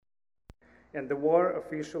And the war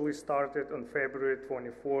officially started on February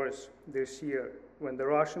 24th this year, when the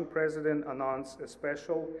Russian president announced a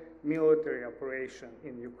special military operation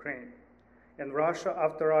in Ukraine. And Russia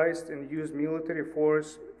authorized and used military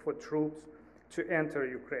force for troops to enter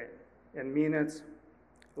Ukraine. And minutes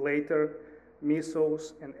later,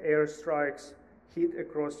 missiles and airstrikes hit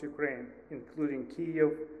across Ukraine, including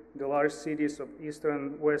Kyiv, the large cities of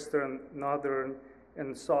eastern, western, northern,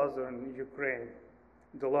 and southern Ukraine.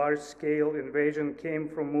 The large-scale invasion came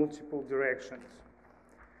from multiple directions.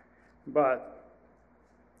 But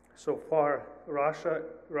so far,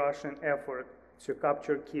 Russian effort to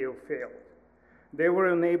capture Kyiv failed. They were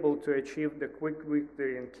unable to achieve the quick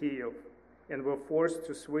victory in Kyiv and were forced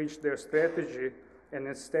to switch their strategy and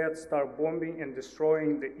instead start bombing and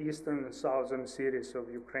destroying the eastern and southern cities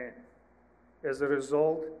of Ukraine. As a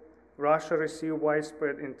result, Russia received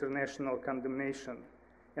widespread international condemnation,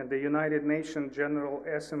 and the United Nations General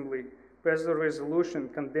Assembly passed a resolution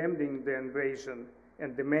condemning the invasion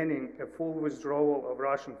and demanding a full withdrawal of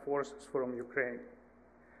Russian forces from Ukraine.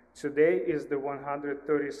 Today is the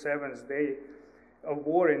 137th day of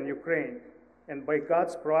war in Ukraine, and by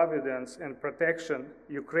God's providence and protection,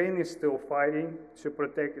 Ukraine is still fighting to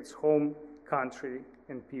protect its home country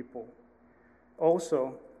and people.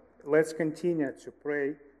 Also, let's continue to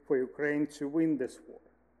pray for Ukraine to win this war.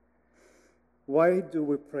 Why do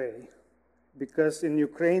we pray? Because in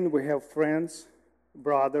Ukraine we have friends,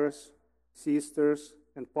 brothers, sisters,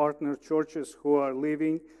 and partner churches who are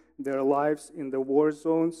living their lives in the war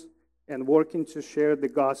zones and working to share the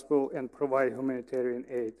gospel and provide humanitarian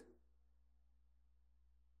aid.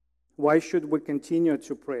 Why should we continue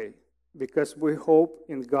to pray? Because we hope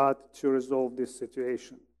in God to resolve this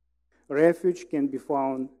situation. Refuge can be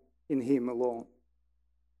found in Him alone.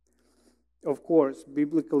 Of course,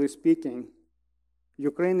 biblically speaking,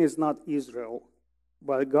 Ukraine is not Israel,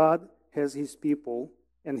 but God has His people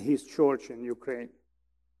and His church in Ukraine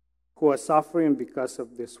who are suffering because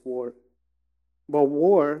of this war. But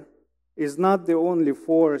war is not the only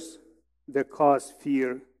force that causes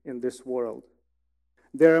fear in this world.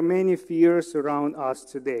 There are many fears around us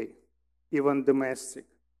today, even domestic.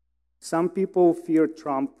 Some people fear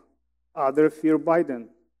Trump, others fear Biden.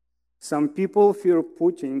 Some people fear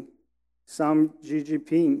Putin, some Xi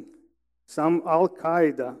Jinping, some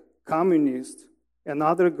Al-Qaeda, communists, and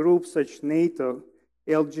other groups such as NATO,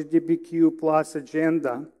 LGBTQ plus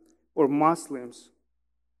agenda, or Muslims.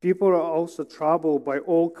 People are also troubled by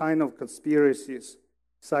all kinds of conspiracies,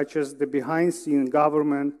 such as the behind-the-scenes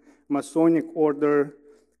government, Masonic order,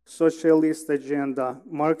 socialist agenda,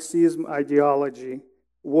 Marxism ideology,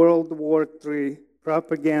 World War III,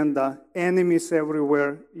 propaganda, enemies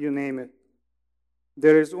everywhere, you name it.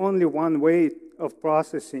 There is only one way of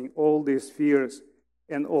processing all these fears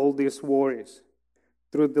and all these worries,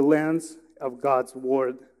 through the lens of God's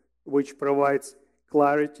Word, which provides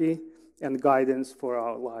clarity and guidance for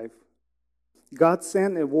our life. God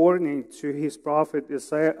sent a warning to His prophet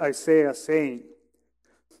Isaiah saying,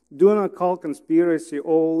 "Do not call conspiracy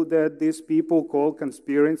all that these people call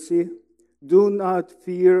conspiracy. Do not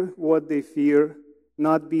fear what they fear,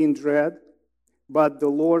 not be in dread, but the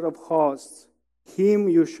Lord of hosts, Him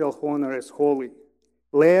you shall honor as holy.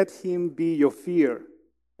 Let Him be your fear,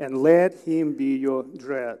 and let Him be your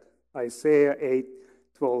dread." Isaiah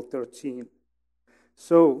 8:12-13.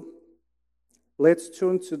 So, let's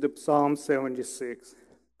turn to the Psalm 76.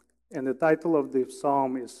 And the title of the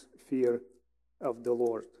psalm is Fear of the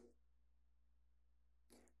Lord.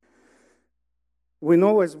 We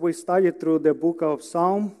know as we study through the book of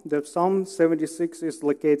Psalm, that Psalm 76 is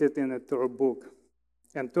located in the third book.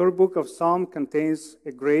 And third book of Psalm contains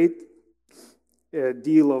a great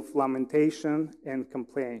deal of lamentation and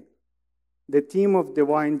complaint. The theme of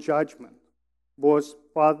divine judgment, both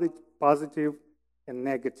positive and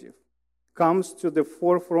negative, comes to the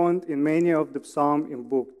forefront in many of the Psalms in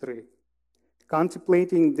Book 3.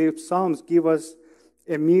 Contemplating the Psalms give us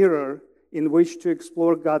a mirror in which to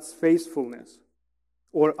explore God's faithfulness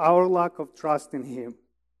or our lack of trust in Him,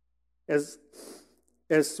 as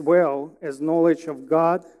well as knowledge of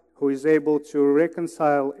God who is able to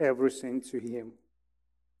reconcile everything to Him.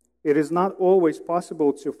 It is not always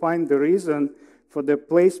possible to find the reason for the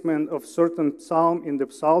placement of certain psalm in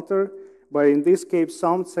the Psalter, but in this case,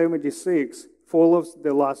 Psalm 76 follows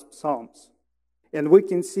the last Psalms. And we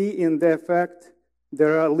can see in the fact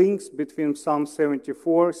there are links between Psalm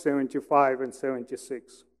 74, 75, and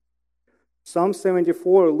 76. Psalm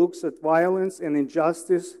 74 looks at violence and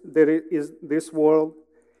injustice that is this world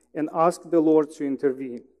and asks the Lord to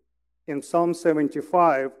intervene. In Psalm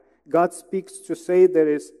 75, God speaks to say there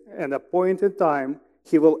is an appointed time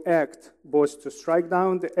He will act both to strike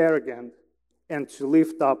down the arrogant and to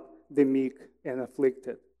lift up the meek and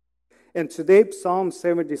afflicted. And today, Psalm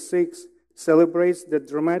 76 celebrates the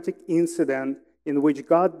dramatic incident in which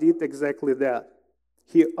God did exactly that.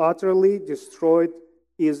 He utterly destroyed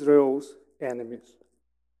Israel's enemies.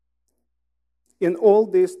 In all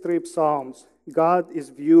these three Psalms, God is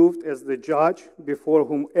viewed as the judge before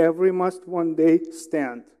whom every must one day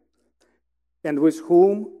stand, and with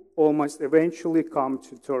whom all must eventually come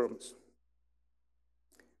to terms.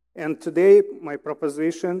 And today, my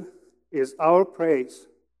proposition is our praise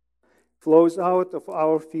flows out of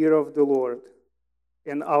our fear of the Lord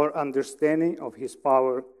and our understanding of His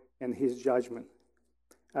power and His judgment.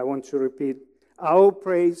 I want to repeat, our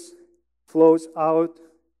praise flows out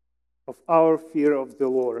of our fear of the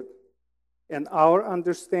Lord and our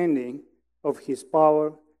understanding of His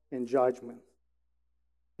power and judgment.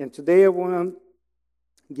 And today I want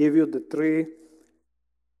to give you the 3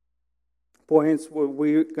 points where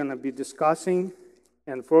we're going to be discussing.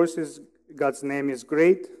 And first is God's name is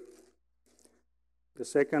great. The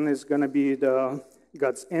second is going to be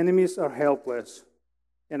God's enemies are helpless.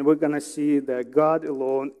 And we're going to see that God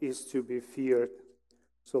alone is to be feared.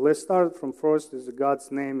 So let's start from first is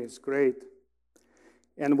God's name is great.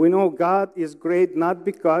 And we know God is great not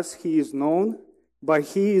because He is known, but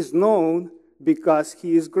He is known because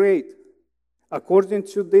He is great. According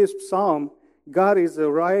to this psalm, God is a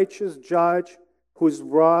righteous judge whose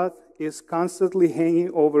wrath is constantly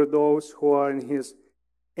hanging over those who are in His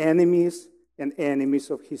enemies and enemies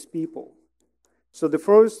of His people. So the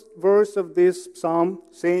first verse of this psalm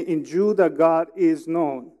saying, in Judah God is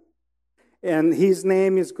known, and His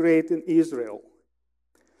name is great in Israel.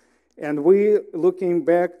 And we, looking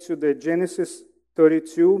back to the Genesis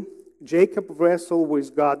 32, Jacob wrestled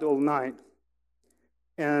with God all night.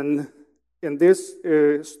 And in this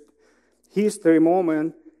history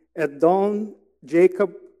moment, at dawn,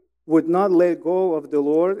 Jacob would not let go of the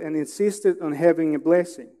Lord and insisted on having a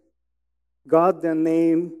blessing. God then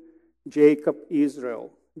named Jacob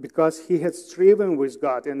Israel because he had striven with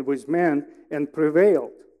God and with man and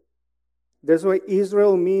prevailed. That's why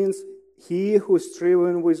Israel means he who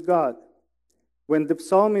striven with God. When the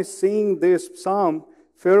psalmist sing this psalm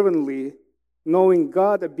fervently, knowing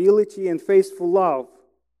God's ability and faithful love,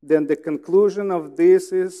 then the conclusion of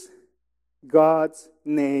this is God's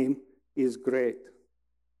name is great.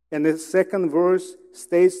 And the second verse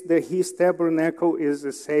states that His tabernacle is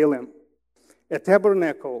a Salem. A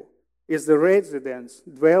tabernacle is the residence,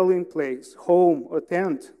 dwelling place, home, or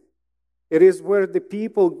tent. It is where the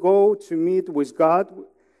people go to meet with God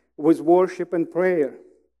with worship and prayer.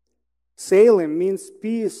 Salem means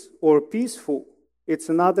peace or peaceful. It's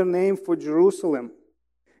another name for Jerusalem.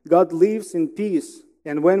 God lives in peace.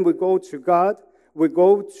 And when we go to God, we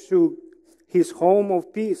go to His home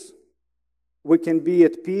of peace. We can be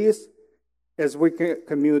at peace as we can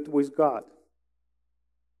commute with God.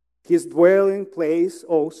 His dwelling place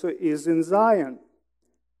also is in Zion.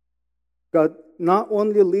 God not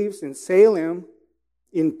only lives in Salem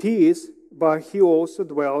in peace, but He also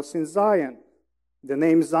dwells in Zion. The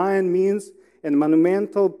name Zion means a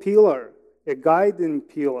monumental pillar, a guiding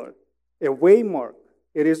pillar, a waymark.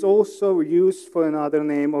 It is also used for another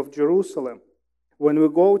name of Jerusalem. When we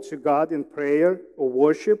go to God in prayer or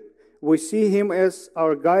worship, we see Him as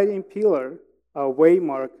our guiding pillar, our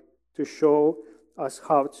waymark to show us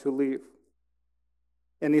how to live.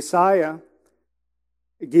 And Isaiah,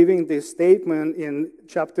 giving this statement in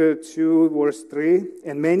chapter 2, verse 3,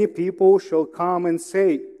 and many people shall come and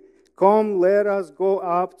say, come, let us go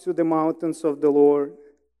up to the mountains of the Lord,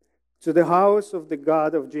 to the house of the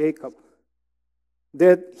God of Jacob,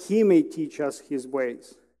 that He may teach us His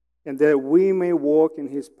ways, and that we may walk in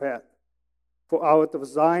His path. For out of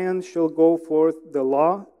Zion shall go forth the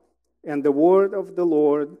law and the word of the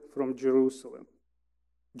Lord from Jerusalem.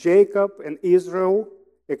 Jacob and Israel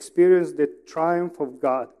experienced the triumph of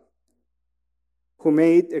God, who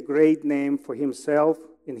made a great name for Himself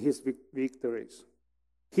in His victories.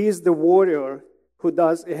 He is the warrior who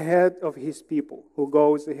does ahead of His people, who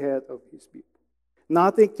goes ahead of His people.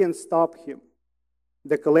 Nothing can stop Him.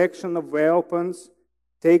 The collection of weapons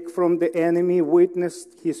take from the enemy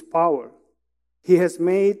witnessed His power. He has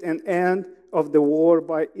made an end of the war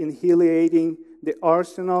by annihilating the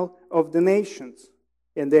arsenal of the nations.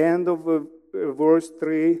 And the end of verse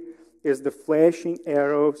 3 is the flashing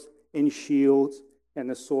arrows and shields and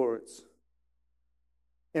the swords.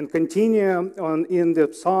 And continue on in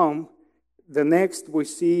the psalm, the next we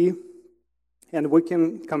see, and we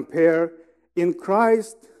can compare, in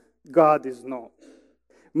Christ God is known.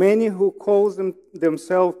 Many who call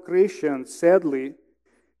themselves Christians, sadly,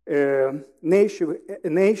 Christian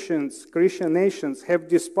nations have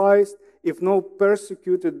despised if not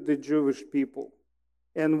persecuted the Jewish people.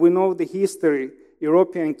 And we know the history: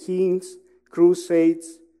 European kings,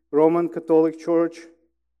 crusades, Roman Catholic Church,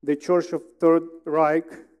 the Church of Third Reich,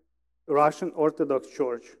 Russian Orthodox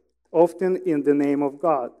Church, often in the name of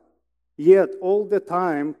God. Yet all the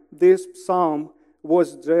time, this psalm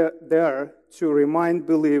was there to remind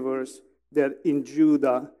believers that in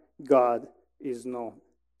Judah, God is known.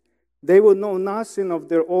 They would know nothing of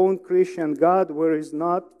their own Christian God were it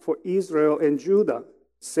not for Israel and Judah,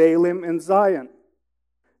 Salem and Zion.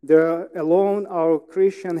 There alone our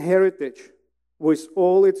Christian heritage, with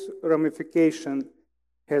all its ramifications,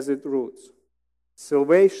 has its roots.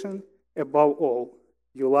 Salvation, above all,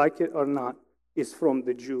 you like it or not, is from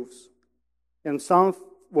the Jews. And Psalm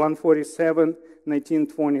 147,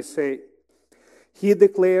 19-20 say, He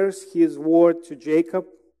declares His word to Jacob,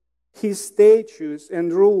 His statutes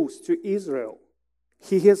and rules to Israel.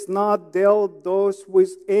 He has not dealt those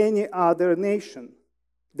with any other nation.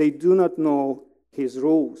 They do not know His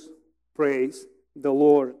rules. Praise the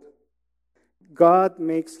Lord. God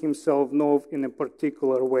makes Himself known in a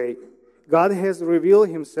particular way. God has revealed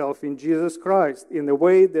Himself in Jesus Christ in a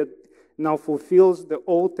way that now fulfills the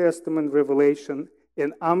Old Testament revelation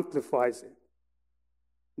and amplifies it.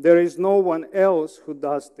 There is no one else who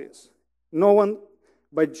does this. No one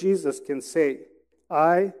but Jesus can say,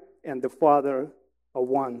 I and the Father are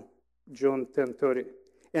one. John 10:30.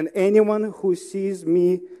 And anyone who sees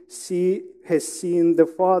me has seen the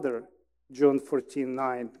Father. John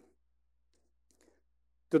 14:9.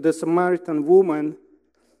 To the Samaritan woman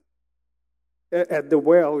at the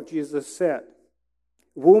well, Jesus said,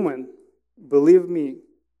 Woman, believe me,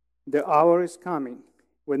 the hour is coming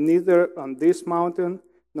when neither on this mountain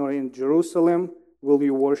nor in Jerusalem will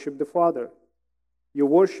you worship the Father. You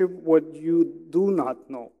worship what you do not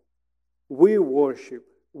know. We worship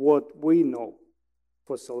what we know,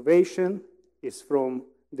 for salvation is from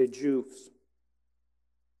the Jews.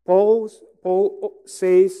 Paul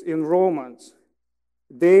says in Romans,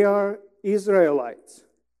 they are Israelites,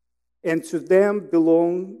 and to them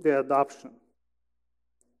belong the adoption,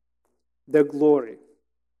 the glory,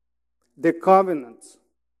 the covenants,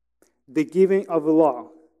 the giving of the law,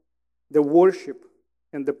 the worship,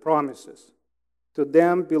 and the promises. To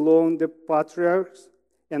them belong the patriarchs,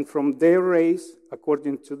 and from their race,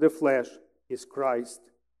 according to the flesh, is Christ,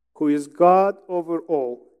 who is God over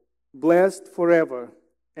all, blessed forever.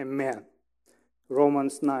 Amen.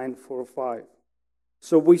 Romans 9:4-5.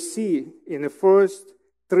 So we see in the first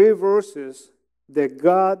 3 verses that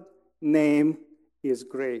God's name is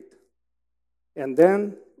great. And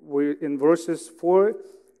then in verses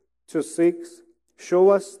 4-6 show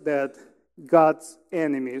us that God's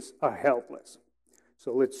enemies are helpless.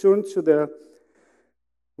 So let's turn to the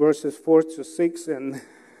verses 4-6 and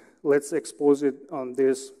let's expose it on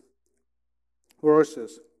these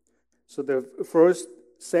verses. So the first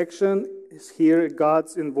section is here,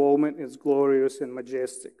 God's involvement is glorious and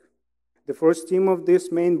majestic. The first theme of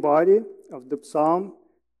this main body of the psalm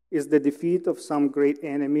is the defeat of some great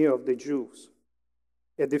enemy of the Jews.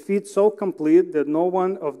 A defeat so complete that no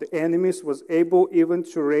one of the enemies was able even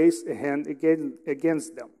to raise a hand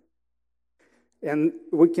against them. And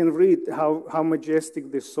we can read how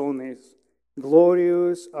majestic this song is.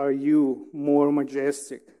 Glorious are you, more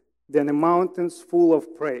majestic than the mountains full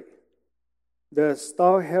of prey. The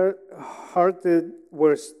stout-hearted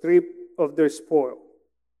were stripped of their spoil.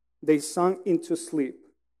 They sunk into sleep.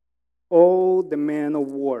 All the men of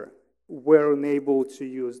war were unable to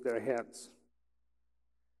use their hands.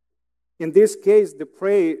 In this case, the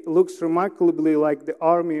prey looks remarkably like the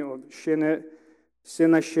army of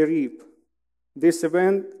Sennacherib. This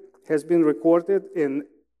event has been recorded in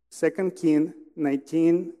 2 Kings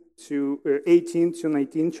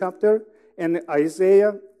 18-19 chapter and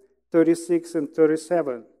Isaiah 36 and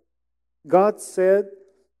 37. God said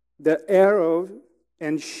the arrow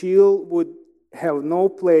and shield would have no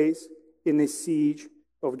place in the siege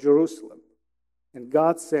of Jerusalem. And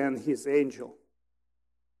God sent His angel.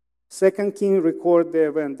 2 Kings record the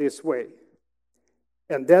event this way.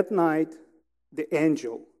 And that night, the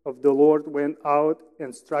angel of the Lord went out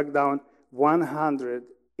and struck down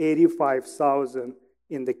 185,000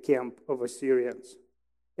 in the camp of Assyrians.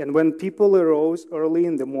 And when people arose early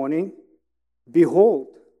in the morning,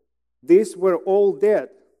 behold, these were all dead.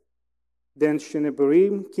 Then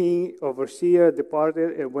Sennacherib, king of Assyria,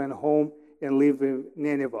 departed and went home and lived in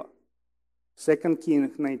Nineveh. 2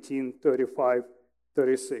 Kings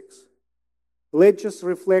 19:35-36. Let's just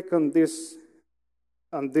reflect on this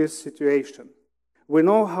situation. We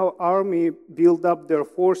know how army build up their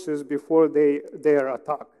forces before their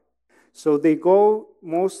attack. So they go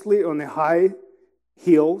mostly on the high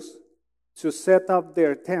hills to set up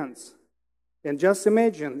their tents. And just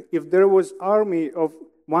imagine, if there was army of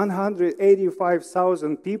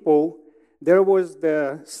 185,000 people, there was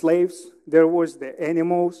the slaves, there was the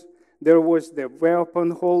animals, there was the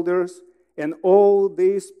weapon holders, and all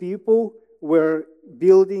these people were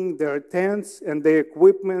building their tents and the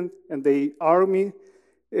equipment and the army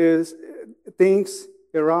things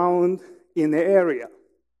around in the area.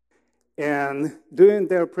 And during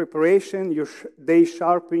their preparation, they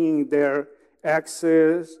sharpening their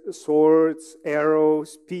axes, swords,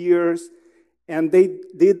 arrows, spears, and they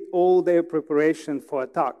did all their preparation for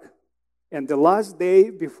attack. And the last day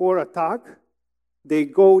before attack, they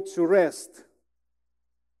go to rest,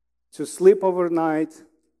 to sleep overnight,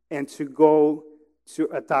 and to go to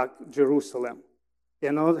attack Jerusalem.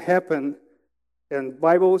 And what happened? And the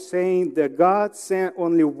Bible is saying that God sent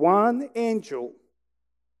only one angel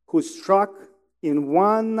who struck in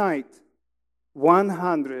one night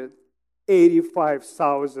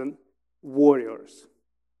 185,000 warriors.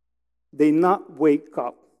 They not wake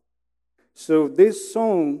up. So this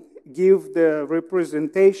song gives the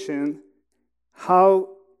representation how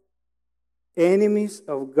enemies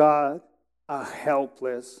of God are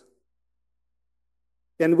helpless.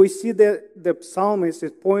 And we see that the psalmist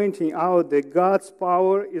is pointing out that God's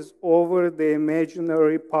power is over the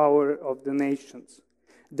imaginary power of the nations.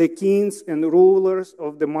 The kings and rulers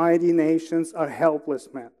of the mighty nations are helpless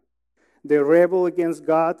men. They rebel against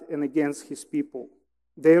God and against his people.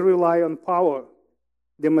 They rely on power.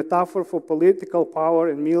 The metaphor for political power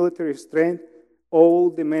and military strength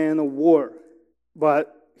all demand a war.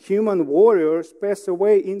 But human warriors pass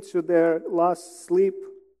away into their last sleep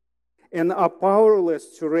and are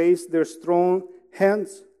powerless to raise their strong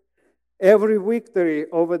hands. Every victory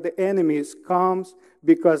over the enemies comes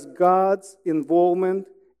because God's involvement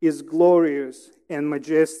is glorious and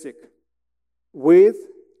majestic with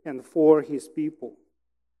and for his people.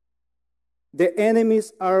 The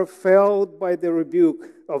enemies are felled by the rebuke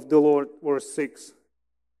of the Lord, verse 6,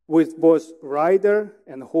 with both rider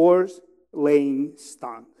and horse laying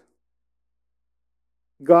stunned.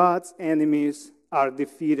 God's enemies are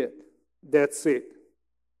defeated. That's it.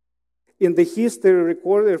 In the history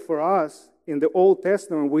recorded for us in the Old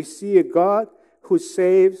Testament, we see a God who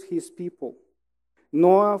saves his people.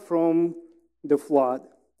 Noah from the flood,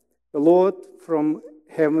 the Lord from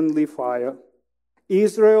heavenly fire,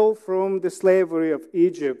 Israel from the slavery of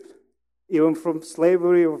Egypt, even from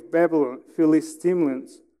slavery of Babylon,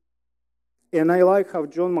 Philistines. And I like how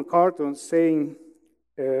John MacArthur is saying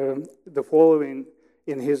the following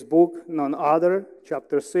in his book, None Other,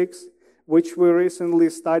 chapter 6, which we recently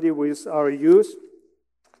studied with our youth,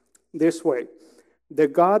 this way. The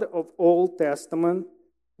God of Old Testament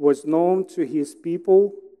was known to his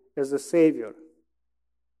people as a Savior.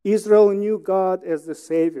 Israel knew God as the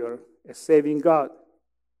Savior, a saving God.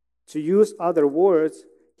 To use other words,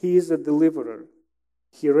 he is a deliverer.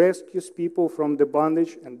 He rescues people from the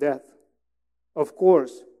bondage and death. Of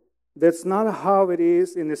course, that's not how it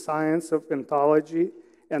is in the science of ontology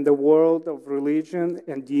and the world of religion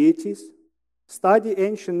and deities. Study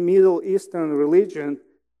ancient Middle Eastern religion.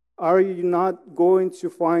 Are you not going to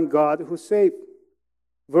find God who saved?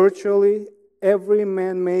 Virtually every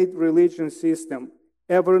man-made religion system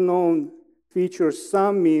ever known features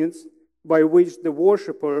some means by which the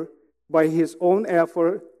worshiper, by his own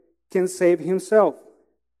effort, can save himself,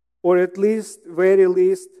 or at least, very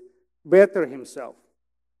least, better himself.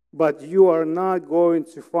 But you are not going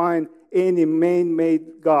to find any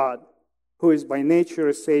man-made God who is by nature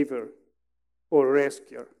a savior or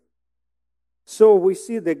rescuer. So we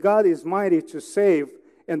see that God is mighty to save,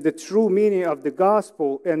 and the true meaning of the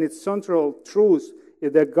gospel and its central truth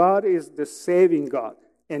is that God is the saving God,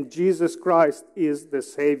 and Jesus Christ is the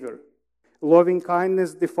Savior. Loving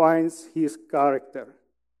kindness defines his character.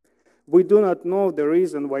 We do not know the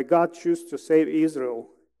reason why God chose to save Israel,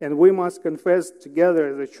 and we must confess together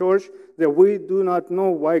as a church that we do not know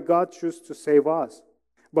why God chose to save us,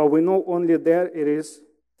 but we know only that it is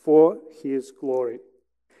for his glory.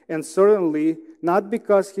 And certainly not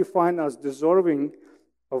because he finds us deserving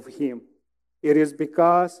of him. It is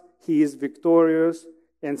because he is victorious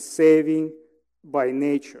and saving by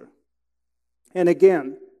nature. And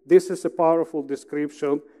again, this is a powerful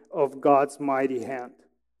description of God's mighty hand.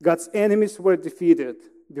 God's enemies were defeated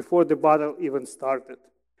before the battle even started.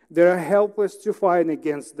 They are helpless to fight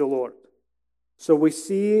against the Lord. So we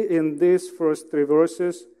see in these first three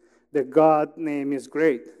verses that God's name is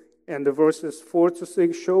great. And the verses 4 to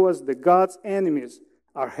 6 show us that God's enemies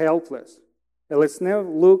are helpless. And let's now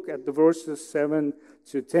look at the verses 7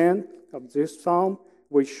 to 10 of this psalm,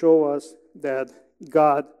 which show us that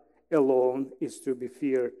God alone is to be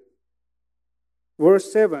feared.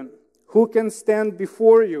 Verse 7, who can stand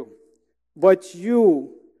before you? But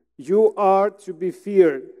you are to be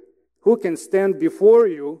feared. Who can stand before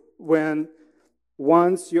you when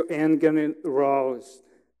once your anger is roused?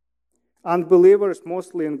 Unbelievers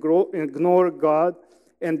mostly ignore God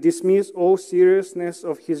and dismiss all seriousness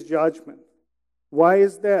of His judgment. Why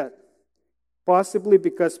is that? Possibly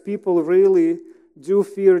because people really do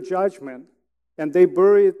fear judgment, and they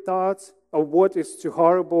bury thoughts of what is too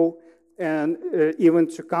horrible and even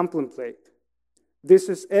to contemplate. This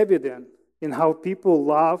is evident in how people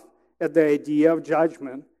laugh at the idea of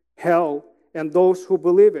judgment, hell, and those who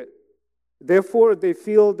believe it. Therefore, they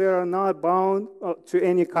feel they are not bound to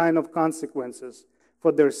any kind of consequences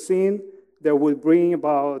for their sin that will bring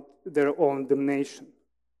about their own damnation.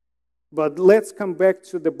 But let's come back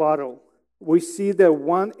to the battle. We see that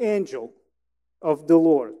one angel of the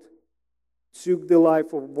Lord took the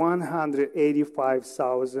life of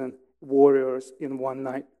 185,000 warriors in one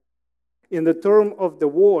night. In the term of the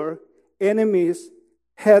war, enemies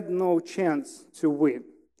had no chance to win.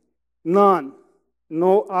 None,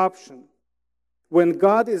 no option. When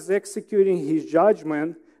God is executing His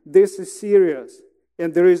judgment, this is serious,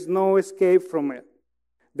 and there is no escape from it.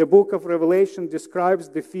 The book of Revelation describes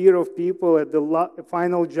the fear of people at the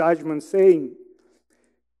final judgment, saying,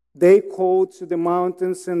 they call to the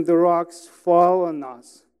mountains and the rocks, fall on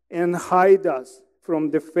us and hide us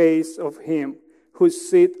from the face of Him who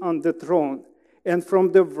sits on the throne and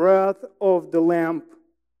from the wrath of the Lamb.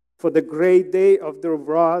 For the great day of their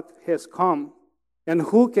wrath has come. And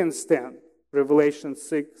who can stand? Revelation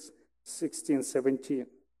 6:16, 17.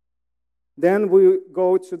 Then we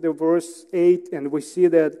go to the verse 8 and we see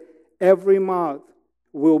that every mouth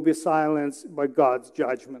will be silenced by God's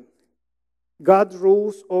judgment. God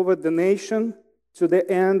rules over the nation. To the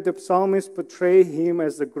end, the psalmist portrays Him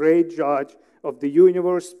as the great judge of the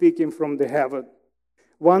universe, speaking from the heaven.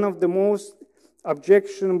 One of the most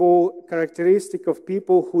objectionable characteristics of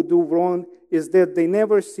people who do wrong is that they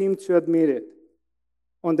never seem to admit it.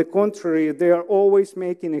 On the contrary, they are always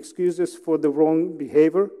making excuses for the wrong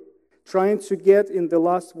behavior, trying to get in the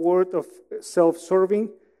last word of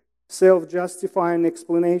self-serving, self-justifying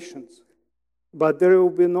explanations. But there will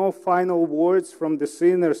be no final words from the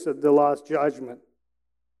sinners at the last judgment.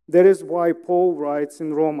 That is why Paul writes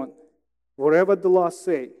in Romans, whatever the law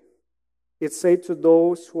say, it say to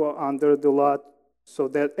those who are under the law, so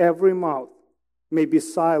that every mouth may be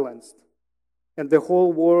silenced and the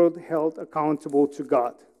whole world held accountable to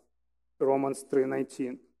God. Romans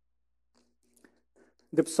 3:19.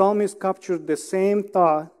 The psalmist captured the same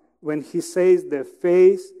thought when he says that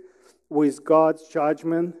faced with God's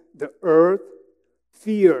judgment, the earth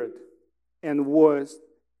feared and was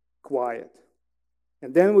quiet.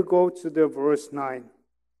 And then we go to the verse 9.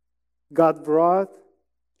 God wrath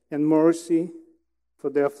and mercy for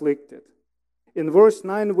the afflicted. In verse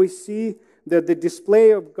 9, we see that the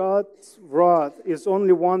display of God's wrath is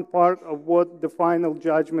only one part of what the final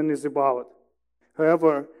judgment is about.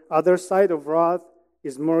 However, other side of wrath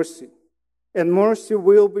is mercy. And mercy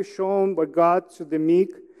will be shown by God to the meek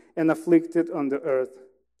and afflicted on the earth.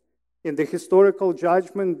 In the historical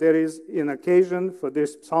judgment, there is an occasion for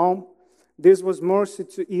this psalm. This was mercy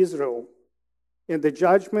to Israel. In the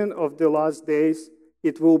judgment of the last days,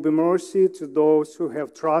 it will be mercy to those who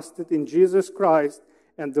have trusted in Jesus Christ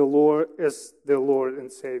and the Lord as the Lord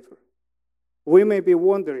and Savior. We may be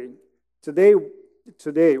wondering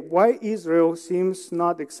today why Israel seems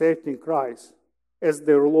not accepting Christ as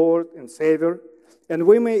their Lord and Savior. And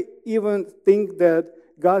we may even think that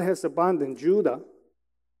God has abandoned Judah.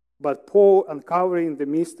 But Paul uncovering the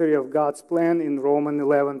mystery of God's plan in Romans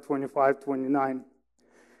 11:25-29.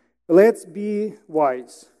 Let's be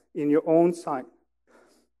wise in your own sight.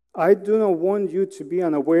 I do not want you to be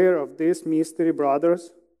unaware of this mystery,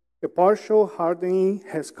 brothers. A partial hardening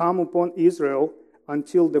has come upon Israel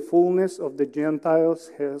until the fullness of the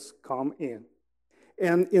Gentiles has come in.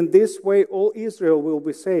 And in this way, all Israel will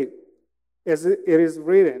be saved. As it is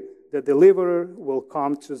written, the deliverer will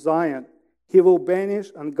come to Zion. He will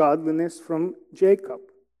banish ungodliness from Jacob.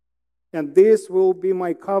 And this will be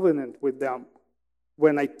my covenant with them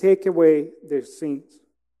when I take away their sins.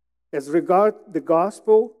 As regards the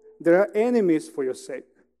gospel, there are enemies for your sake.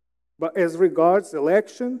 But as regards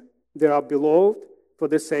election, they are beloved for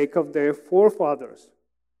the sake of their forefathers.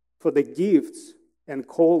 For the gifts and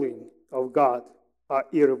calling of God are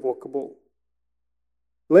irrevocable.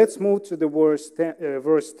 Let's move to the verse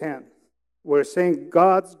 10. We're saying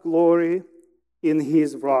God's glory in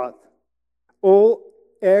His wrath. All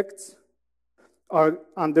acts are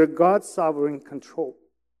under God's sovereign control.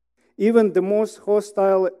 Even the most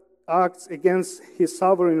hostile acts against his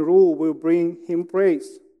sovereign rule will bring him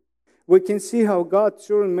praise. We can see how God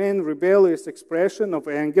turned man's rebellious expression of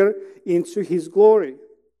anger into his glory.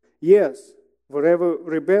 Yes, wherever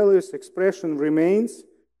rebellious expression remains,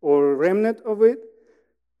 or a remnant of it,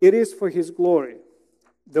 it is for his glory.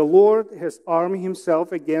 The Lord has armed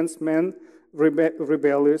himself against man's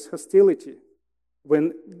rebellious hostility.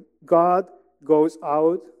 When God goes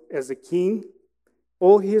out as a king,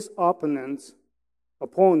 all his opponents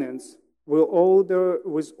will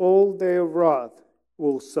with all their wrath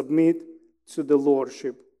will submit to the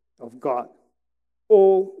lordship of God.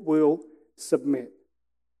 All will submit.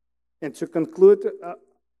 And to conclude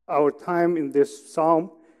our time in this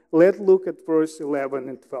psalm, let's look at verse 11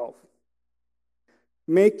 and 12.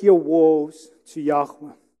 Make your vows to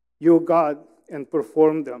Yahweh, your God, and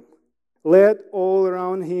perform them. Let all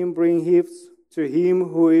around him bring gifts to him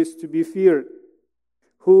who is to be feared,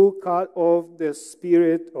 who cut off the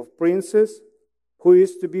spirit of princes, who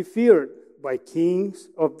is to be feared by kings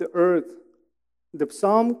of the earth. The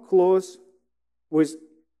psalm closes with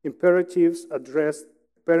imperatives addressed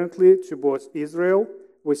apparently to both Israel,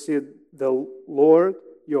 we see the Lord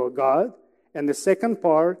your God, and the second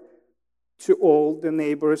part to all the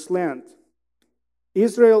neighbor's land.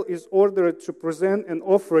 Israel is ordered to present an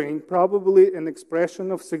offering, probably an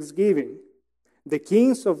expression of thanksgiving. The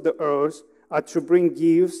kings of the earth are to bring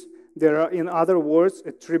gifts that are, in other words,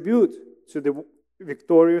 a tribute to the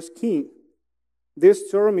victorious king. This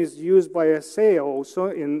term is used by Isaiah also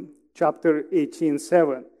in chapter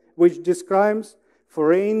 18:7, which describes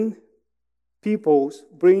foreign peoples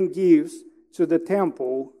bring gifts to the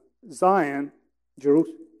temple, Zion,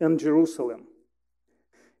 and Jerusalem.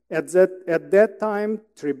 At that time,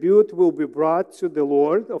 tribute will be brought to the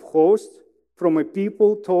Lord of hosts from a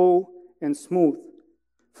people tall and smooth,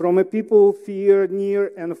 from a people feared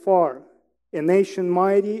near and far, a nation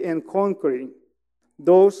mighty and conquering.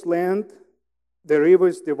 Those land the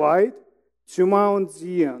rivers divide, to Mount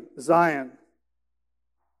Zion,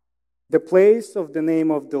 the place of the name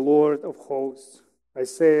of the Lord of hosts.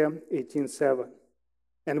 Isaiah 18:7.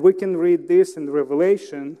 And we can read this in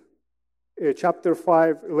Revelation chapter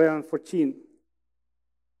 5, 11, 14.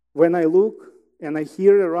 When I look and I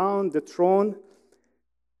hear around the throne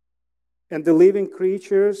and the living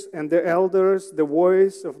creatures and the elders the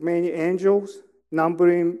voice of many angels,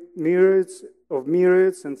 numbering myriads of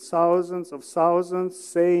myriads and thousands of thousands,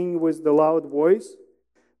 saying with the loud voice,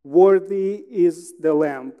 "Worthy is the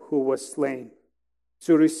Lamb who was slain,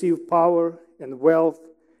 to receive power and wealth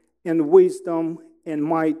and wisdom and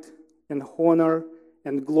might and honor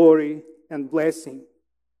and glory and blessing."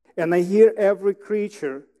 And I hear every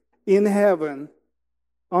creature in heaven,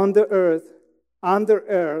 on the earth, under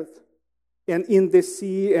earth, and in the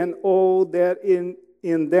sea, and all that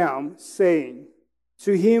in them, saying,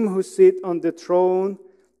 "To him who sits on the throne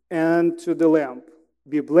and to the Lamb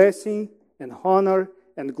be blessing and honor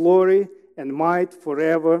and glory and might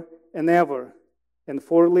forever and ever." And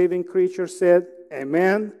four living creatures said,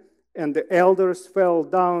 "Amen." And the elders fell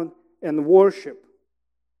down and worshiped.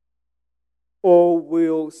 All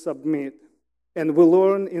will submit. And we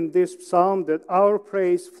learn in this psalm that our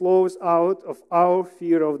praise flows out of our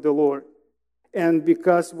fear of the Lord. And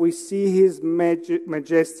because we see his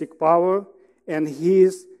majestic power and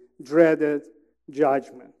his dreaded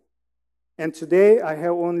judgment. And today I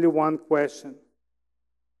have only one question.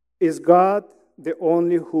 Is God the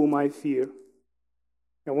only whom I fear?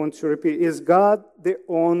 I want to repeat. Is God the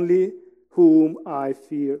only whom I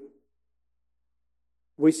fear?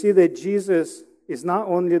 We see that Jesus is not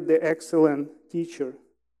only the excellent teacher,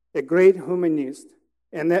 a great humanist,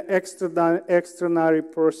 and an extraordinary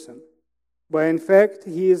person, but in fact,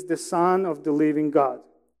 he is the Son of the living God,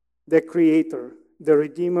 the Creator, the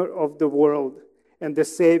Redeemer of the world, and the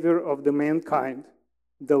Savior of the mankind,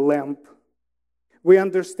 the Lamb. We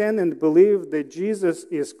understand and believe that Jesus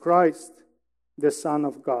is Christ, the Son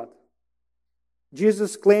of God.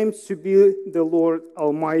 Jesus claims to be the Lord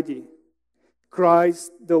Almighty,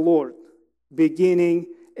 Christ the Lord, beginning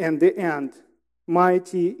and the end,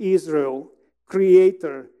 mighty Israel,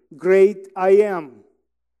 Creator, great I am.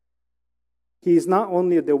 He is not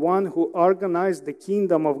only the one who organized the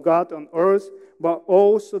kingdom of God on earth, but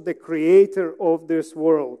also the creator of this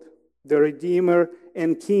world, the Redeemer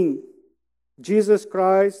and King. Jesus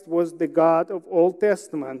Christ was the God of Old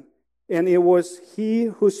Testament, and it was he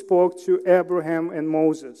who spoke to Abraham and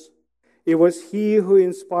Moses. It was he who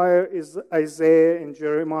inspired Isaiah and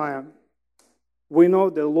Jeremiah. We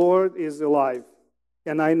know the Lord is alive,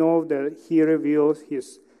 and I know that he reveals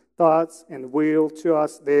his thoughts and will to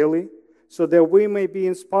us daily, so that we may be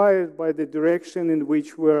inspired by the direction in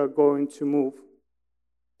which we are going to move.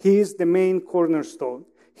 He is the main cornerstone.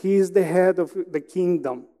 He is the head of the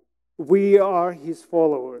kingdom. We are his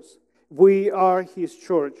followers. We are his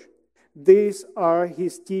church. These are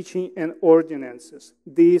his teaching and ordinances.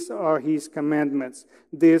 These are his commandments.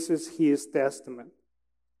 This is his testament.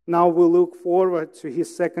 Now we look forward to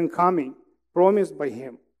his second coming, promised by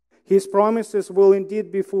him. His promises will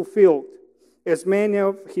indeed be fulfilled, as many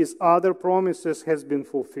of his other promises has been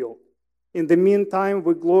fulfilled. In the meantime,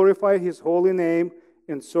 we glorify his holy name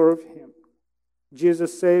and serve him.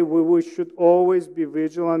 Jesus said we should always be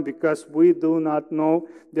vigilant because we do not know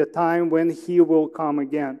the time when he will come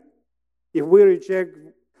again. If we reject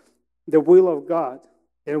the will of God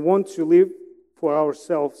and want to live for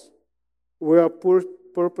ourselves, we are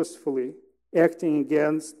purposefully acting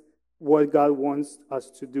against what God wants us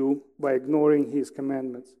to do by ignoring his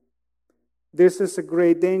commandments. This is a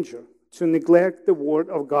great danger, to neglect the word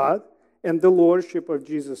of God and the lordship of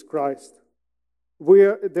Jesus Christ.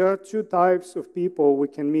 There are two types of people we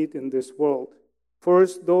can meet in this world.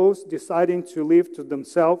 First, those deciding to live to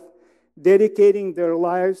themselves, dedicating their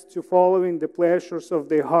lives to following the pleasures of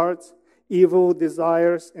their hearts, evil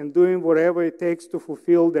desires, and doing whatever it takes to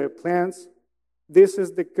fulfill their plans. This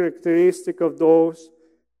is the characteristic of those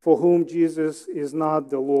for whom Jesus is not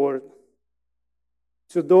the Lord.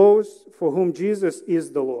 To those for whom Jesus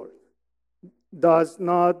is the Lord, does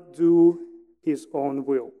not do his own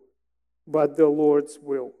will, but the Lord's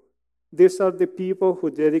will. These are the people who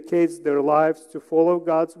dedicate their lives to follow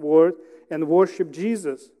God's word and worship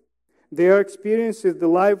Jesus. They are experiencing the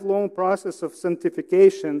lifelong process of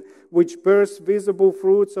sanctification, which bears visible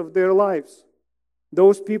fruits of their lives.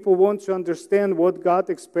 Those people want to understand what God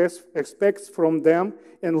expects from them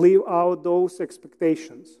and live out those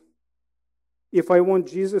expectations. If I want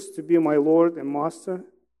Jesus to be my Lord and Master,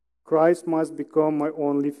 Christ must become my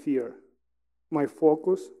only fear, my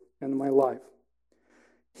focus, and my life.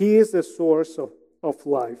 He is the source of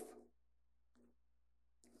life.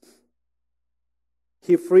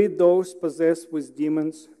 He freed those possessed with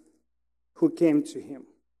demons who came to him.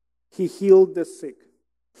 He healed the sick.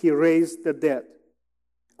 He raised the dead.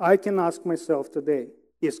 I can ask myself today,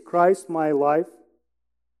 is Christ my life?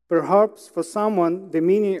 Perhaps for someone, the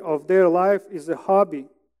meaning of their life is a hobby,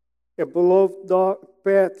 a beloved dog,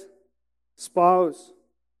 pet, spouse,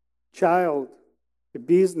 child, a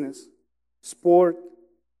business, sport,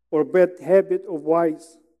 or bad habit of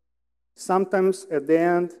vice. Sometimes at the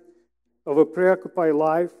end of a preoccupied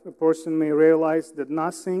life, a person may realize that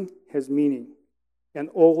nothing has meaning, and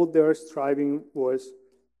all their striving was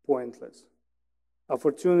pointless.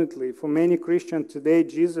 Unfortunately, for many Christians today,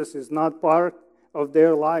 Jesus is not part of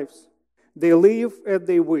their lives. They live as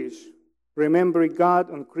they wish, remembering God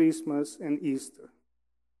on Christmas and Easter.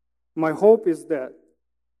 My hope is that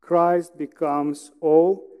Christ becomes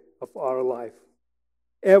all of our life.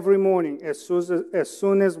 Every morning, as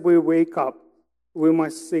soon as we wake up, we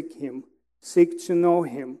must seek him, seek to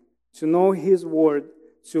know his word,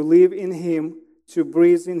 to live in him, to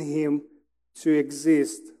breathe in him, to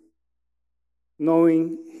exist,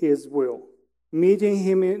 knowing his will. Meeting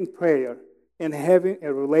him in prayer and having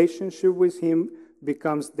a relationship with him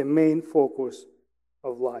becomes the main focus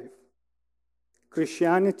of life.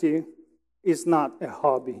 Christianity is not a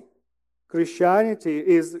hobby. Christianity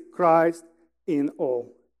is Christ in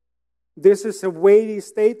all. This is a weighty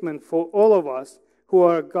statement for all of us who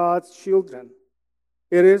are God's children.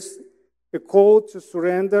 It is a call to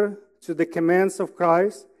surrender to the commands of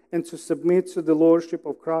Christ and to submit to the lordship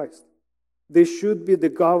of Christ. This should be the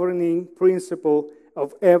governing principle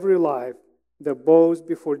of every life that bows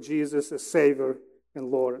before Jesus as Savior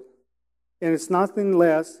and Lord. And it's nothing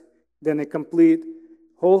less than a complete,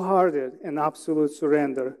 wholehearted, and absolute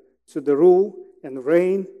surrender to the rule and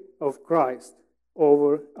reign of Christ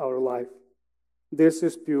over our life. This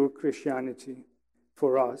is pure Christianity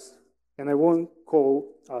for us. And I won't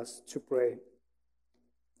call us to pray.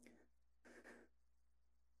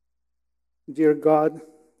 Dear God,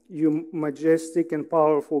 you majestic and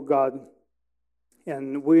powerful God,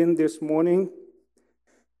 and we in this morning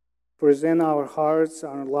present our hearts,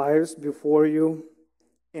 our lives before you,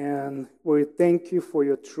 and we thank you for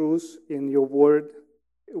your truth in your word,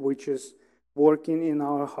 which is working in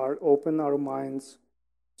our heart. Open our minds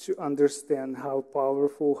to understand how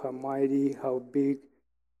powerful, how mighty, how big,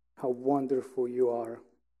 how wonderful you are.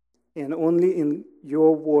 And only in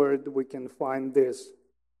your word we can find this.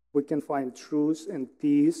 We can find truth and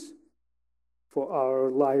peace for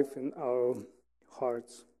our life and our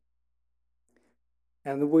hearts.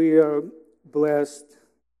 And we are blessed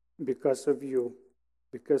because of you,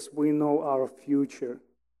 because we know our future.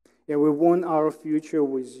 And we want our future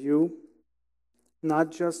with you,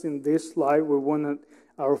 not just in this life. We want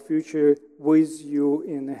our future with you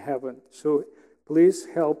in heaven. So please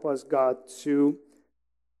help us, God, to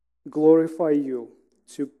glorify you,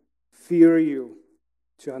 to fear you,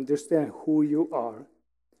 to understand who you are,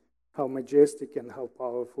 how majestic and how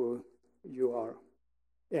powerful you are.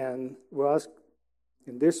 And we ask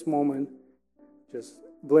in this moment, just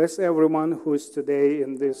bless everyone who is today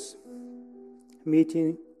in this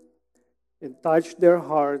meeting and touch their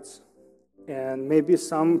hearts. And maybe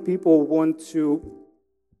some people want to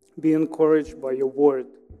be encouraged by your word.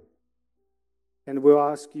 And we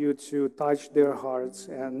ask you to touch their hearts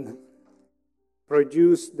and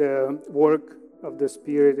produce the work of the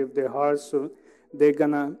Spirit of their hearts so they're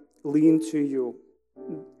going to lean to you.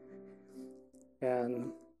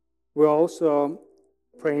 And we're also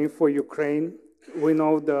praying for Ukraine. We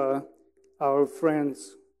know our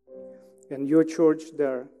friends and your church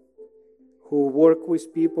there who work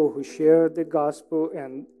with people who share the gospel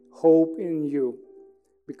and hope in you,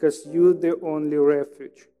 because you're the only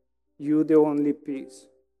refuge, you're the only peace.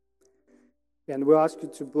 And we ask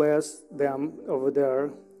you to bless them over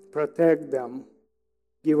there, protect them,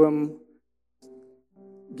 give them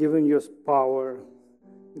your power,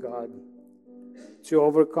 God, to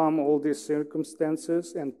overcome all these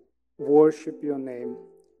circumstances and worship your name.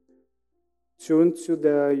 Tune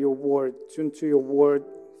to your word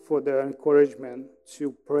for the encouragement,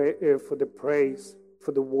 to pray for the praise,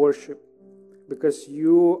 for the worship, because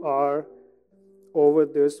you are over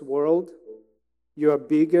this world. You are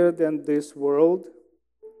bigger than this world,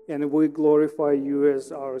 and we glorify you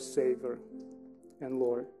as our Savior and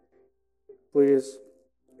Lord. Please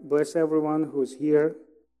bless everyone who's here.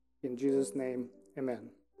 In Jesus' name,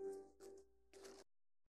 amen.